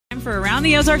for Around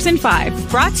the Ozarks in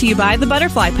 5, brought to you by the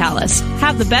Butterfly Palace.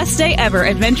 Have the best day ever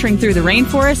adventuring through the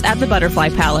rainforest at the Butterfly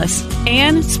Palace.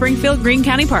 And Springfield Greene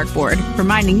County Park Board,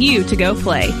 reminding you to go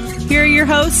play. Here are your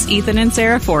hosts, Ethan and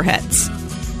Sarah Forhetz.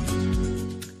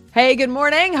 Hey, good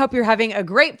morning. Hope you're having a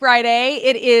great Friday.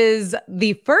 It is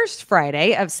the first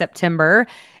Friday of September,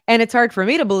 and it's hard for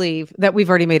me to believe that we've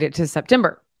already made it to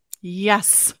September.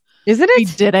 Yes. Isn't it? We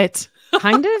did it.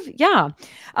 Kind of, yeah.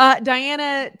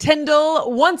 Diana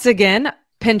Tyndall, once again,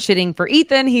 pinch hitting for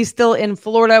Ethan. He's still in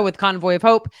Florida with Convoy of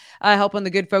Hope, helping the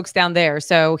good folks down there.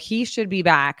 So he should be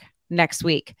back next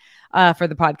week for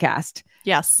the podcast.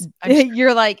 Yes. Sure.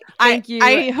 You're like, thank you.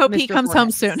 I hope Mr. he comes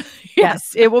home soon.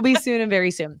 Yes, it will be soon and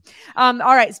very soon. All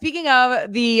right. Speaking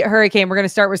of the hurricane, we're going to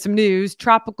start with some news.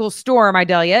 Tropical storm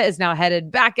Idalia is now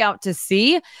headed back out to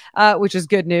sea, which is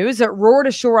good news. It roared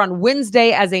ashore on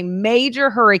Wednesday as a major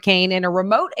hurricane in a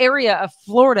remote area of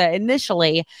Florida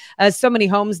initially, as so many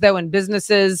homes, though, and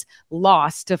businesses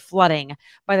lost to flooding.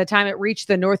 By the time it reached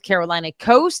the North Carolina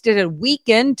coast, it had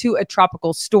weakened to a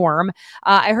tropical storm.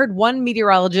 I heard one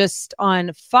meteorologist on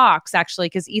Fox, actually,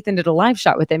 because Ethan did a live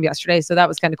shot with him yesterday, so that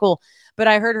was kind of cool. But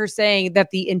I heard her saying that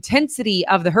the intensity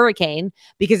of the hurricane,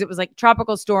 because it was like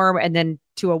tropical storm and then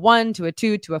to a 1, to a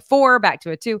 2, to a 4, back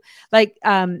to a 2,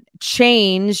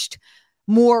 changed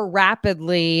more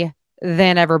rapidly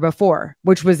than ever before,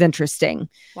 which was interesting.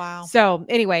 Wow. So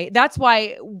anyway, that's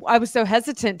why I was so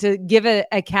hesitant to give it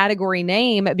a category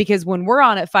name, because when we're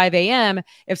on at 5 a.m.,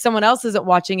 if someone else isn't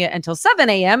watching it until 7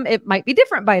 a.m., it might be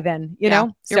different by then, you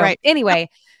know? You're right. Anyway,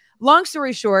 long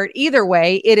story short, either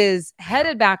way, it is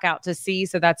headed back out to sea.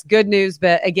 So that's good news.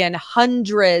 But again,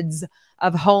 hundreds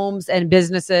of homes and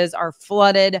businesses are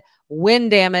flooded,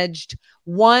 wind damaged.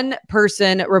 One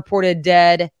person reported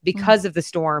dead because of the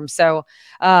storm. So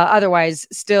otherwise,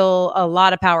 still a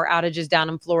lot of power outages down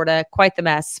in Florida. Quite the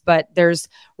mess. But there's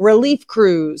relief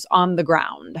crews on the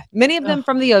ground. Many of them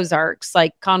from the Ozarks,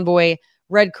 like Convoy,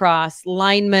 Red Cross,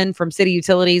 linemen from city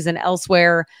utilities and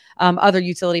elsewhere, other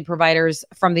utility providers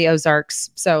from the Ozarks.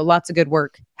 So lots of good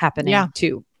work happening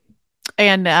too.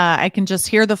 And I can just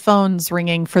hear the phones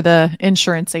ringing for the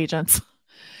insurance agents.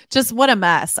 Just what a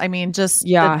mess. I mean, just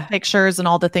the pictures and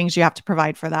all the things you have to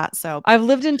provide for that. So I've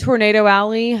lived in Tornado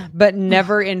Alley, but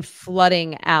never in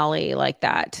Flooding Alley like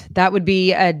that. That would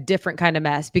be a different kind of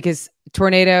mess, because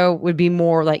tornado would be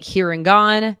more like here and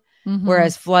gone.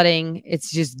 Whereas flooding,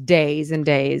 it's just days and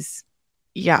days.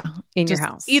 Yeah. In your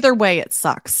house. Either way, it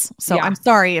sucks. So I'm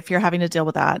sorry if you're having to deal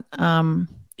with that.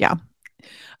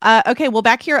 Okay, well,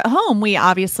 back here at home, we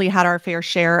obviously had our fair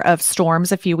share of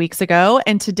storms a few weeks ago.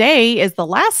 And today is the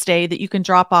last day that you can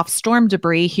drop off storm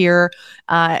debris here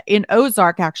in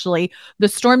Ozark, actually. The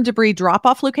storm debris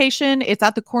drop-off location, it's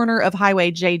at the corner of Highway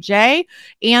JJ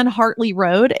and Hartley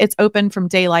Road. It's open from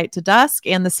daylight to dusk,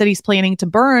 and the city's planning to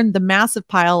burn the massive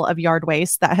pile of yard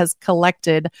waste that has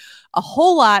collected a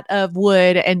whole lot of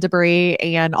wood and debris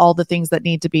and all the things that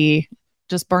need to be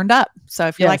just burned up. So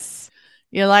if you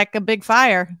like a big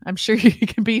fire, I'm sure you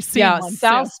can be seeing one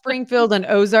South soon. Springfield and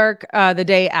Ozark, the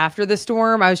day after the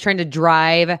storm, I was trying to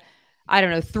drive,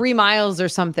 3 miles or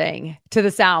something to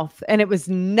the south. And it was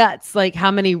nuts. Like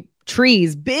how many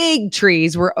trees, big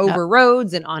trees, were over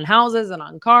roads and on houses and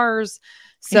on cars.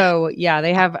 So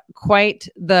they have quite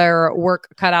their work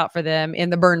cut out for them in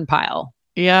the burn pile.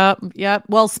 Yep.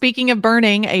 Well, speaking of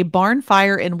burning, a barn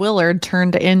fire in Willard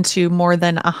turned into more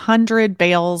than 100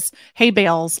 hay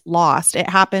bales lost. It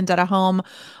happened at a home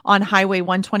on Highway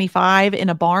 125 in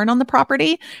a barn on the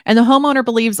property. And the homeowner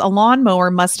believes a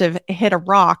lawnmower must have hit a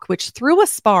rock, which threw a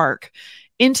spark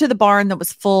into the barn that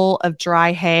was full of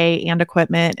dry hay and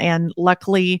equipment. And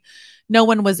luckily, no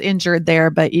one was injured there.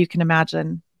 But you can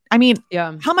imagine,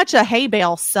 how much a hay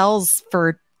bale sells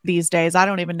for these days. I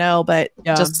don't even know, but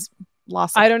just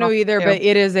lost. I don't know either, but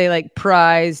it is a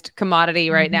prized commodity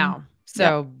right now.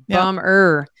 So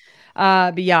bummer.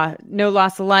 But no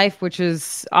loss of life, which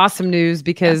is awesome news,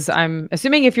 because I'm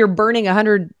assuming if you're burning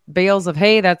 100 bales of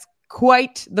hay, that's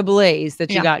quite the blaze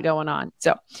that you got going on.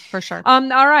 So for sure. All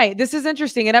right. This is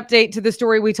interesting. An update to the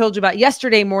story we told you about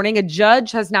yesterday morning. A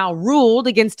judge has now ruled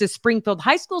against a Springfield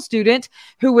high school student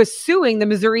who was suing the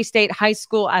Missouri State High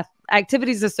School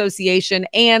Activities Association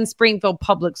and Springfield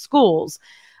Public Schools.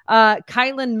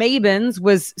 Kylan Mabins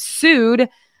was sued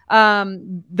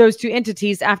those two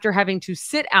entities after having to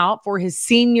sit out for his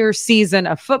senior season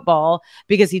of football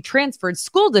because he transferred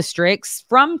school districts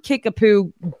from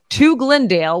Kickapoo to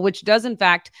Glendale, which does in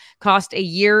fact cost a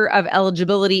year of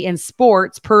eligibility in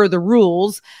sports per the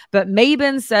rules. But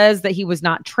Mabin says that he was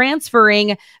not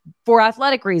transferring for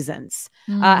athletic reasons.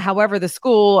 However, the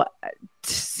school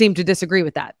seem to disagree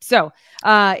with that. So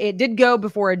it did go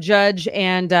before a judge,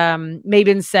 and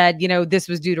Mabin said, this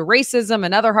was due to racism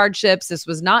and other hardships. This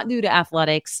was not due to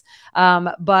athletics.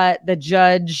 But the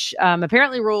judge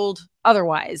apparently ruled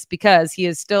otherwise because he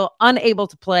is still unable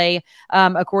to play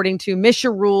according to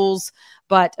MSHSAA rules.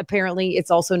 But apparently it's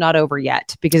also not over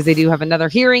yet because they do have another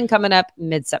hearing coming up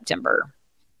mid-September.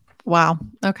 Wow.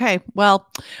 Okay. Well,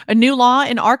 a new law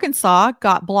in Arkansas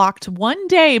got blocked one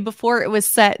day before it was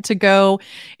set to go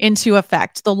into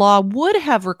effect. The law would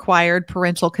have required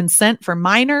parental consent for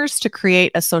minors to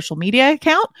create a social media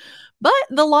account, but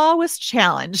the law was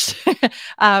challenged.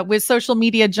 With social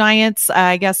media giants,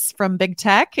 I guess from big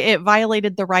tech, it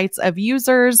violated the rights of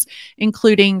users,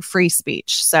 including free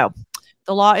speech. So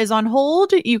the law is on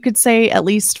hold, you could say, at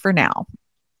least for now.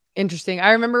 Interesting.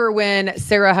 I remember when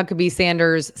Sarah Huckabee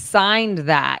Sanders signed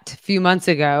that a few months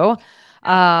ago.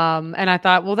 And I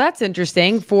thought, well, that's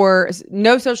interesting. For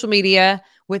no social media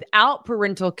without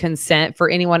parental consent for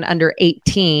anyone under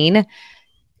 18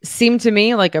 seemed to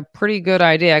me like a pretty good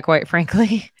idea, quite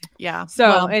frankly. Yeah.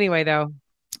 So anyway, though,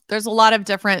 there's a lot of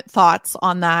different thoughts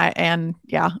on that. And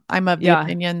yeah, I'm of the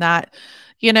opinion that,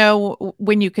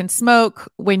 when you can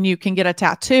smoke, when you can get a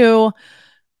tattoo,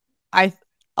 I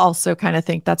also kind of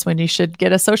think that's when you should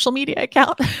get a social media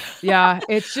account. Yeah,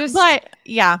 it's just, but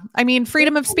yeah, I mean,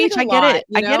 freedom of speech. I get it.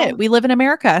 I get it. We live in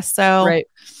America. So, right.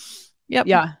 Yep.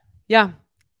 Yeah.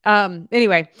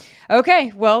 Anyway.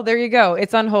 Okay. Well, there you go.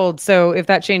 It's on hold. So if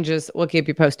that changes, we'll keep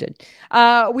you posted.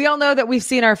 We all know that we've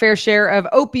seen our fair share of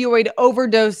opioid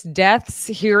overdose deaths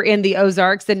here in the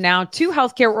Ozarks. And now 2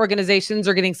 healthcare organizations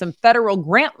are getting some federal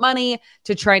grant money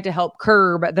to try to help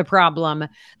curb the problem.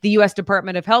 The U.S.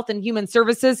 Department of Health and Human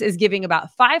Services is giving about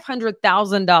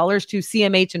 $500,000 to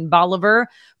CMH and Bolivar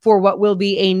for what will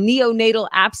be a neonatal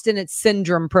abstinence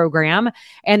syndrome program.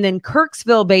 And then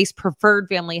Kirksville-based Preferred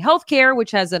Family Healthcare,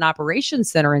 which has an operations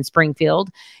center in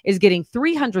Springfield, is getting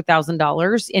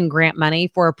 $300,000 in grant money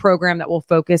for a program that will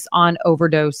focus on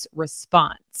overdose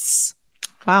response.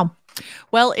 Wow.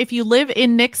 Well, if you live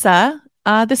in Nixa,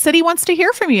 the city wants to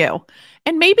hear from you.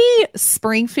 And maybe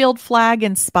Springfield flag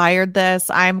inspired this,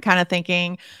 I'm kind of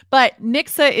thinking, but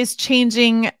Nixa is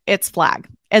changing its flag.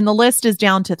 And the list is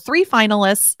down to 3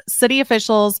 finalists. City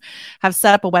officials have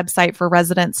set up a website for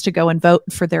residents to go and vote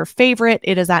for their favorite.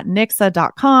 It is at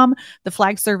nixa.com. The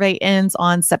flag survey ends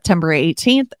on September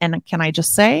 18th. And can I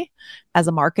just say, as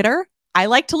a marketer, I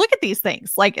like to look at these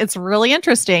things. Like, it's really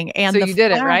interesting. And so you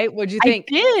did it, right? What'd you think?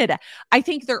 I did. I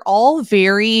think they're all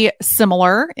very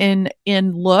similar in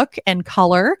look and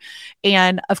color.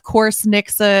 And of course,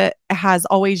 Nixa has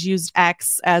always used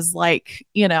X as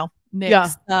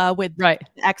Nix, with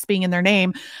X being in their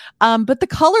name. But the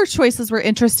color choices were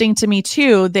interesting to me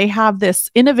too. They have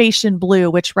this innovation blue,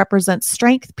 which represents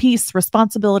strength, peace,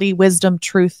 responsibility, wisdom,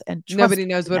 truth, and trust. Nobody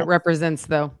knows what it represents,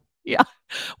 though. Yeah.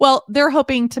 Well, they're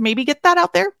hoping to maybe get that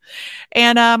out there.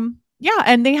 And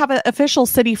and they have an official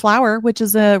city flower, which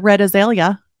is a red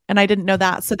azalea. And I didn't know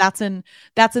that. So that's in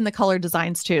the color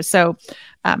designs too. So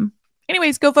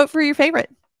anyways, go vote for your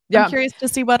favorite. Yeah. I'm curious to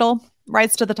see what'll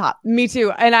rise to the top. Me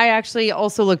too. And I actually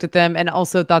also looked at them and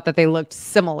also thought that they looked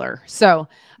similar. So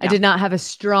I did not have a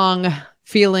strong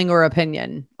feeling or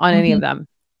opinion on any of them.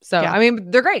 So, I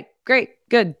mean, they're great,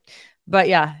 good. But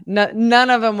yeah, none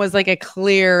of them was like a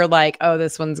clear, like, oh,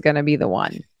 this one's going to be the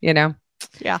one, Yeah.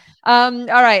 All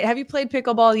right. Have you played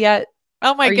pickleball yet?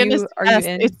 Oh my goodness. Are you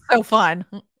in? It's so fun.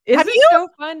 Have you? So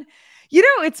fun.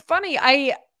 It's funny.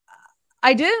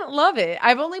 I didn't love it.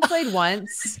 I've only played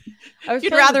once. I was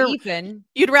playing with Ethan.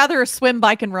 You'd rather swim,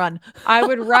 bike, and run. I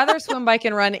would rather swim, bike,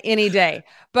 and run any day.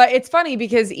 But it's funny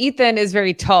because Ethan is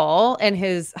very tall and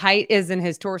his height is in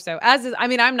his torso.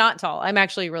 I'm not tall. I'm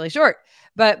actually really short.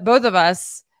 But both of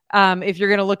us, if you're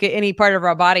going to look at any part of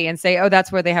our body and say, oh,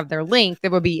 that's where they have their length,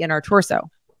 it would be in our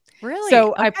torso. Really?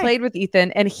 So I played with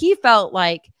Ethan and he felt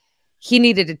like he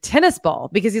needed a tennis ball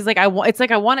because he's like, I want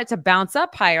it to bounce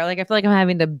up higher. Like, I feel like I'm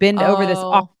having to bend over this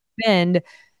off bend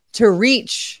to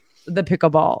reach the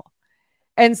pickleball.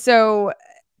 And so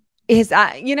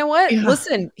you know what? Yeah.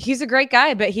 Listen, he's a great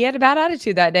guy, but he had a bad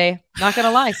attitude that day. Not going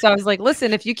to lie. So I was like,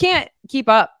 listen, if you can't keep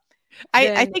up.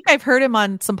 I think I've heard him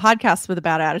on some podcasts with a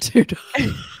bad attitude.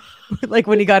 Like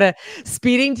when he got a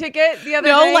speeding ticket the other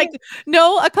day?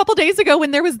 A couple days ago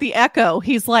when there was the echo,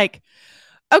 he's like,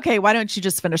 okay, why don't you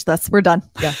just finish this? We're done.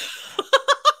 Yeah.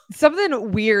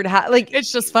 Something weird. It's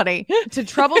just funny to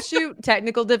troubleshoot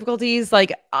technical difficulties.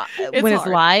 Like when it's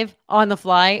live on the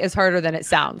fly is harder than it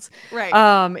sounds. Right.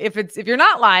 If you're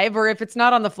not live or if it's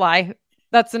not on the fly,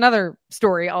 that's another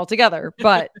story altogether.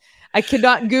 But I could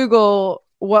not Google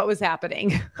what was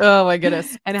happening. Oh my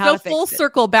goodness. And how so full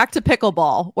circle back to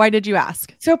pickleball. Why did you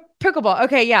ask? So pickleball.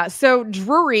 Okay. Yeah. So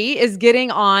Drury is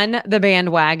getting on the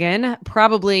bandwagon,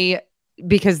 probably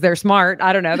because they're smart.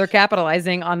 I don't know. They're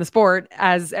capitalizing on the sport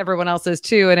as everyone else is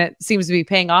too. And it seems to be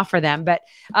paying off for them. But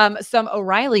some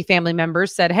O'Reilly family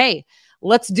members said, hey,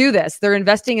 let's do this. They're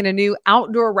investing in a new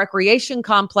outdoor recreation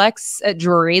complex at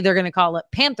Drury. They're going to call it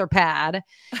Panther Pad,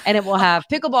 and it will have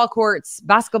pickleball courts,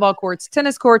 basketball courts,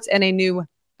 tennis courts, and a new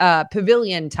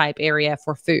pavilion type area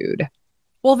for food.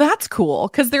 Well, that's cool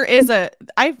because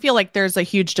I feel like there's a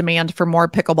huge demand for more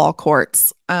pickleball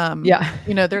courts.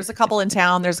 There's a couple in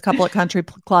town, there's a couple at country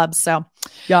clubs. So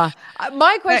yeah.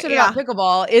 My question about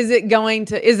pickleball, is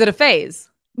it a phase?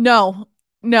 No,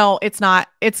 it's not.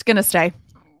 It's going to stay.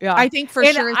 Yeah. I think for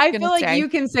sure. I feel like you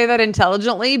can say that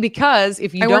intelligently because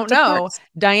if you don't know,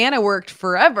 Diana worked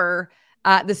forever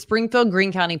at the Springfield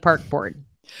Greene County Park Board.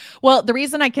 Well, the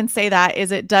reason I can say that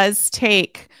is it does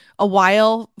take a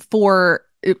while for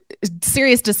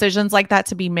serious decisions like that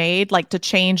to be made, like to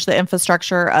change the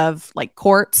infrastructure of like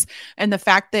courts. And the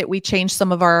fact that we changed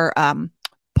some of our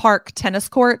park tennis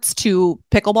courts to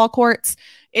pickleball courts,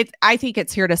 I think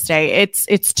it's here to stay.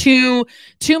 It's too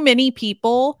many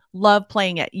people love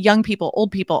playing it. Young people,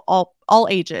 old people, all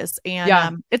ages.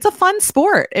 And it's a fun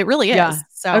sport. It really is. Yeah.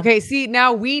 So okay, see,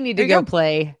 now we need to go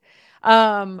play.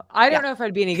 I don't know if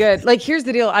I'd be any good. Like, here's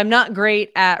the deal. I'm not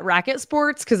great at racket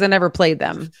sports because I never played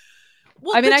them.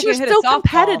 Well, I mean, I can hit a softball,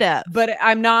 competitive, but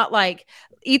I'm not like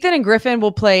Ethan and Griffin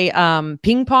will play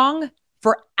ping pong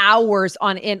for hours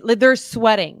on end. Like, they're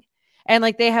sweating. And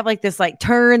like, they have like this like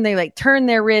turn, they like turn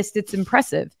their wrist. It's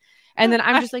impressive. And then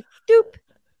I'm just like, doop,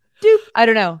 doop. I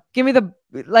don't know. Give me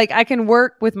I can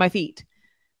work with my feet.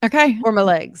 Okay. Or my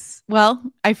legs. Well,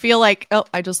 I feel like,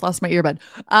 I just lost my earbud.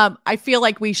 I feel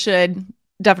like we should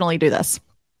definitely do this.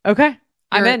 Okay.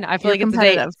 I'm in. I feel like it's a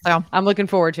date. So I'm looking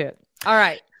forward to it. All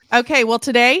right. Okay. Well,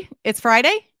 today it's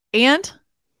Friday and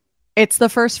it's the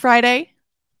first Friday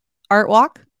art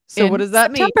walk. So what does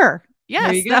that September. mean?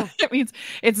 Yes, that means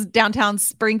it's downtown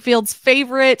Springfield's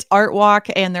favorite art walk,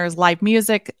 and there's live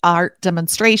music, art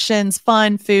demonstrations,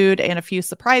 fun, food, and a few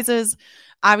surprises.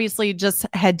 Obviously, just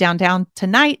head downtown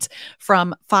tonight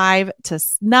from 5 to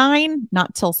 9,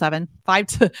 not till 7, 5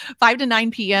 to 9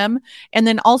 p.m. And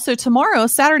then also tomorrow,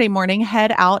 Saturday morning,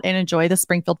 head out and enjoy the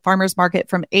Springfield Farmers Market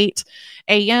from 8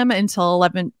 a.m. until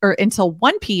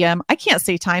 1 p.m. I can't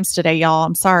say times today, y'all.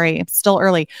 I'm sorry. It's still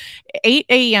early. 8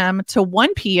 a.m. to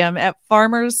 1 p.m. at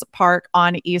Farmers Park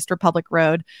on East Republic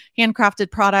Road.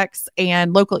 Handcrafted products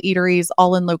and local eateries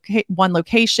all in one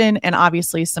location, and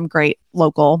obviously some great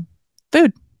local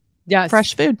food. Yes.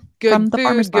 Fresh food. Good from the food,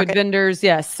 farmers market. Good vendors.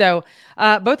 Yes. So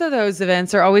both of those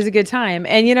events are always a good time.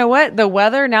 And you know what? The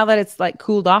weather, now that it's like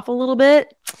cooled off a little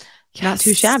bit, not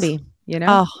too shabby, you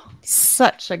know? Oh,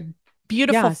 such a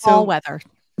beautiful fall weather.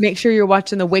 Make sure you're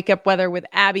watching the Wake Up Weather with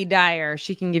Abby Dyer.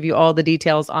 She can give you all the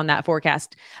details on that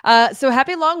forecast. So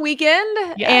happy long weekend.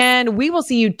 Yes. And we will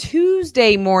see you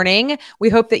Tuesday morning. We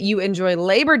hope that you enjoy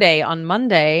Labor Day on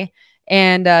Monday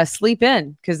and sleep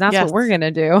in, because that's what we're going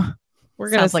to do. We're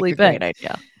going to sleep in. Great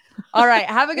idea. All right.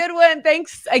 Have a good one.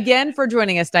 Thanks again for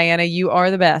joining us, Diana. You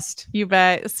are the best. You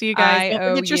bet. See you guys.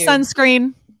 Don't forget your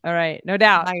sunscreen. All right. No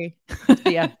doubt. Bye.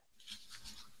 See ya.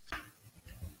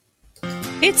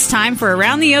 It's time for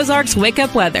Around the Ozarks Wake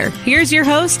Up Weather. Here's your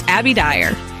host, Abby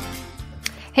Dyer.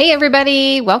 Hey,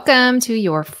 everybody. Welcome to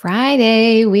your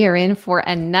Friday. We are in for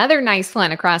another nice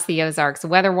one across the Ozarks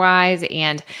weather-wise,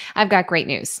 and I've got great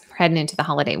news. We're heading into the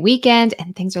holiday weekend,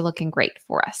 and things are looking great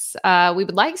for us. We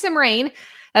would like some rain.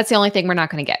 That's the only thing we're not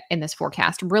going to get in this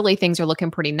forecast. Really, things are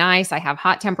looking pretty nice. I have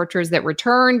hot temperatures that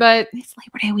return, but it's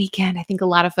Labor Day weekend. I think a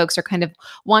lot of folks are kind of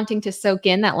wanting to soak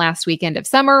in that last weekend of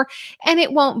summer, and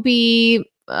it won't be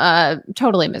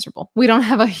totally miserable. We don't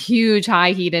have a huge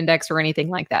high heat index or anything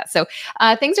like that. So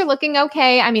things are looking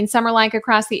okay. I mean, summer-like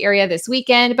across the area this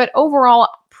weekend, but overall,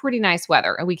 pretty nice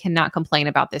weather, and we cannot complain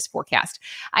about this forecast.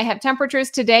 I have temperatures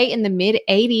today in the mid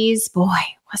 80s. Boy,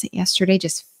 wasn't yesterday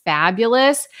just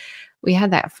fabulous? We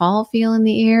had that fall feel in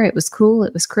the air. It was cool.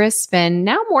 It was crisp. And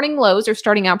now morning lows are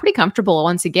starting out pretty comfortable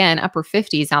once again, upper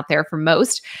 50s out there for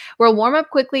most. We'll warm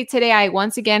up quickly today. I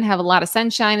once again have a lot of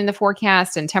sunshine in the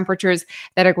forecast and temperatures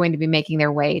that are going to be making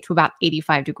their way to about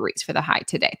 85 degrees for the high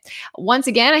today. Once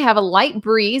again, I have a light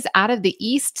breeze out of the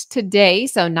east today,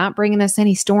 so not bringing us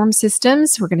any storm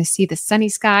systems. We're going to see the sunny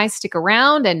skies stick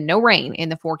around and no rain in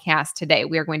the forecast today.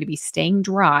 We are going to be staying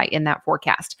dry in that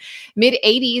forecast. Mid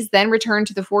 80s then return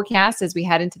to the forecast as we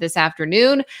head into this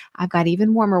afternoon. I've got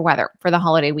even warmer weather for the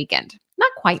holiday weekend.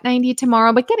 Not quite 90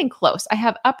 tomorrow, but getting close. I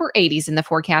have upper 80s in the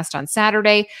forecast on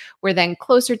Saturday. We're then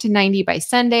closer to 90 by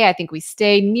Sunday. I think we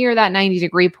stay near that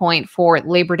 90-degree point for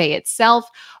Labor Day itself.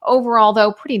 Overall,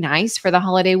 though, pretty nice for the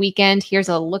holiday weekend. Here's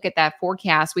a look at that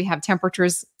forecast. We have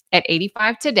temperatures at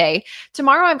 85 today.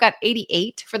 Tomorrow, I've got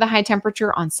 88 for the high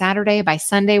temperature on Saturday. By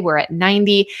Sunday, we're at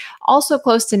 90, also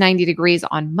close to 90 degrees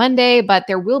on Monday, but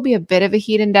there will be a bit of a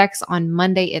heat index on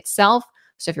Monday itself.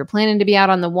 So if you're planning to be out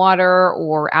on the water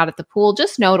or out at the pool,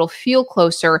 just know it'll feel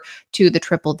closer to the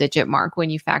triple-digit mark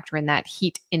when you factor in that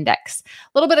heat index. A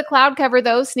little bit of cloud cover,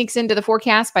 though, sneaks into the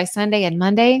forecast by Sunday and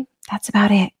Monday. That's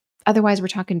about it. Otherwise, we're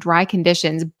talking dry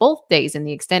conditions both days in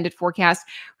the extended forecast.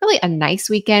 Really a nice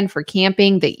weekend for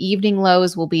camping. The evening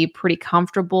lows will be pretty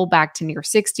comfortable, back to near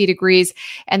 60 degrees.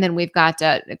 And then we've got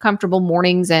comfortable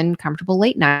mornings and comfortable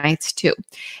late nights too.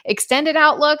 Extended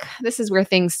outlook, this is where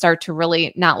things start to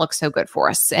really not look so good for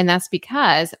us. And that's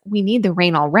because we need the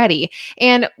rain already.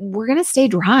 And we're going to stay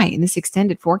dry in this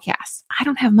extended forecast. I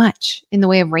don't have much in the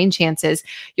way of rain chances.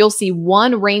 You'll see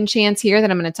one rain chance here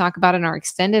that I'm going to talk about in our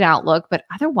extended outlook, but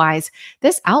otherwise,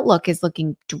 this outlook is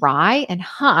looking dry and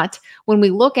hot. When we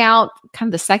look out kind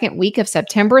of the second week of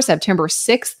September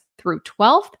 6th through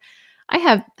 12th, I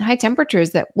have high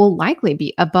temperatures that will likely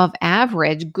be above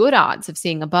average, good odds of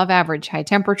seeing above average high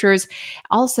temperatures.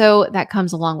 Also, that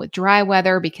comes along with dry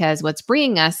weather because what's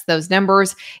bringing us those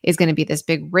numbers is going to be this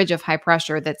big ridge of high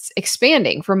pressure that's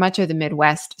expanding for much of the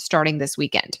Midwest starting this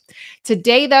weekend.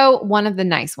 Today, though, one of the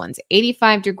nice ones,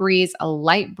 85 degrees, a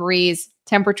light breeze.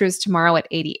 Temperatures tomorrow at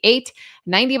 88,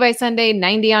 90 by Sunday,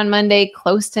 90 on Monday,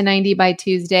 close to 90 by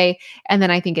Tuesday. And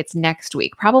then I think it's next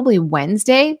week, probably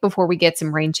Wednesday, before we get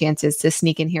some rain chances to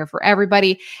sneak in here for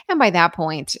everybody. And by that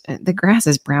point, the grass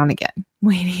is brown again.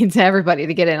 We need everybody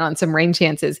to get in on some rain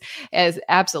chances as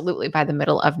absolutely by the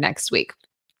middle of next week.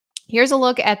 Here's a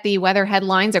look at the weather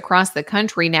headlines across the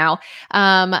country now.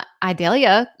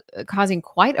 Idalia causing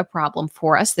quite a problem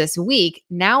for us this week,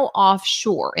 now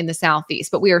offshore in the southeast,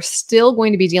 but we are still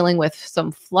going to be dealing with some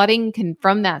flooding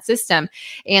from that system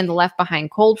and the left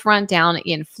behind cold front down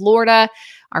in Florida.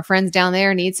 Our friends down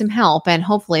there need some help, and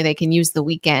hopefully they can use the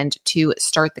weekend to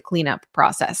start the cleanup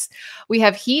process. We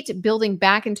have heat building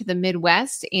back into the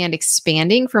Midwest and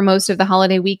expanding for most of the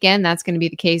holiday weekend. That's going to be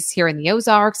the case here in the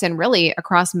Ozarks and really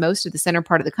across most of the center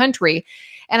part of the country.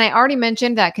 And I already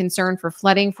mentioned that concern for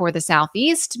flooding for the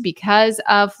southeast because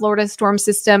of Florida's storm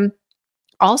system.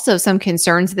 Also, some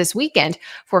concerns this weekend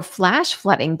for flash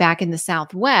flooding back in the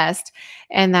southwest.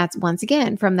 And that's once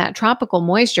again from that tropical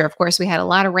moisture. Of course, we had a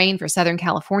lot of rain for Southern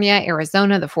California,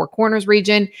 Arizona, the Four Corners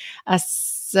region. A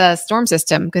storm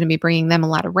system going to be bringing them a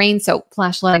lot of rain. So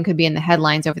flash flooding could be in the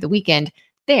headlines over the weekend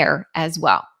there as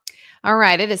well. All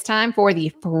right, it is time for the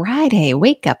Friday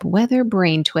Wake Up Weather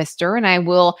Brain Twister. And I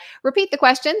will repeat the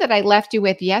question that I left you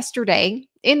with yesterday.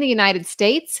 In the United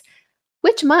States,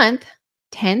 which month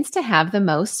tends to have the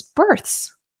most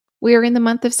births? We are in the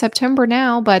month of September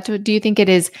now, but do you think it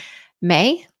is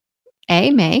May? A,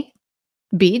 May.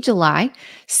 B, July.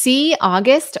 C,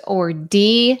 August. Or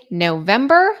D,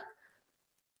 November?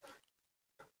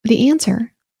 The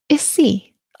answer is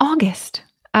C, August.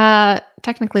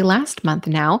 Technically last month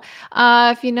now.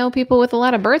 If you know people with a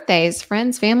lot of birthdays,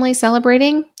 friends, family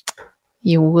celebrating,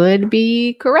 you would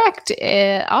be correct.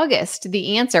 August,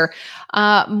 the answer.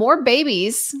 More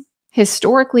babies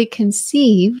historically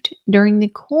conceived during the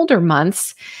colder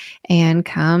months. And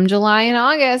come July and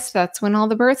August, that's when all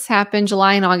the births happen.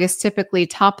 July and August typically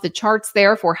top the charts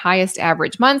there for highest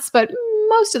average months, but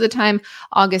most of the time,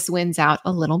 August wins out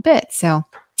a little bit. So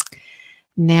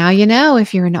now you know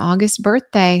if you're an August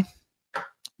birthday,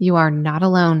 you are not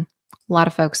alone. A lot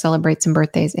of folks celebrate some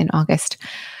birthdays in August.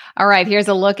 All right, here's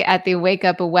a look at the Wake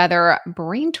Up Weather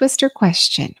Brain Twister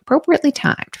question, appropriately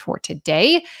timed for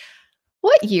today.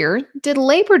 What year did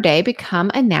Labor Day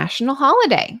become a national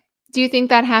holiday? Do you think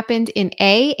that happened in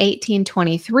A,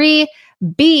 1823,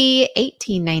 B,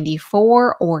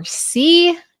 1894, or C,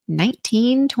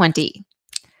 1920?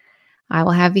 I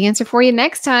will have the answer for you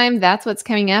next time. That's what's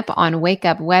coming up on Wake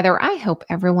Up Weather. I hope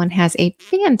everyone has a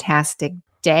fantastic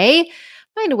day.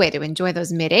 Find a way to enjoy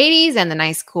those mid-80s and the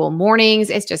nice cool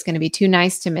mornings. It's just going to be too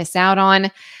nice to miss out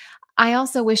on. I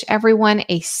also wish everyone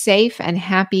a safe and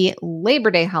happy Labor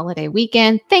Day holiday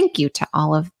weekend. Thank you to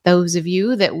all of those of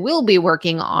you that will be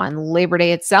working on Labor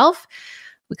Day itself.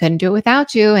 We couldn't do it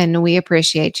without you, and we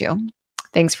appreciate you.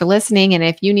 Thanks for listening. And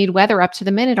if you need weather up to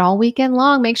the minute all weekend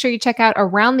long, make sure you check out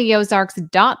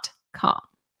aroundtheozarks.com.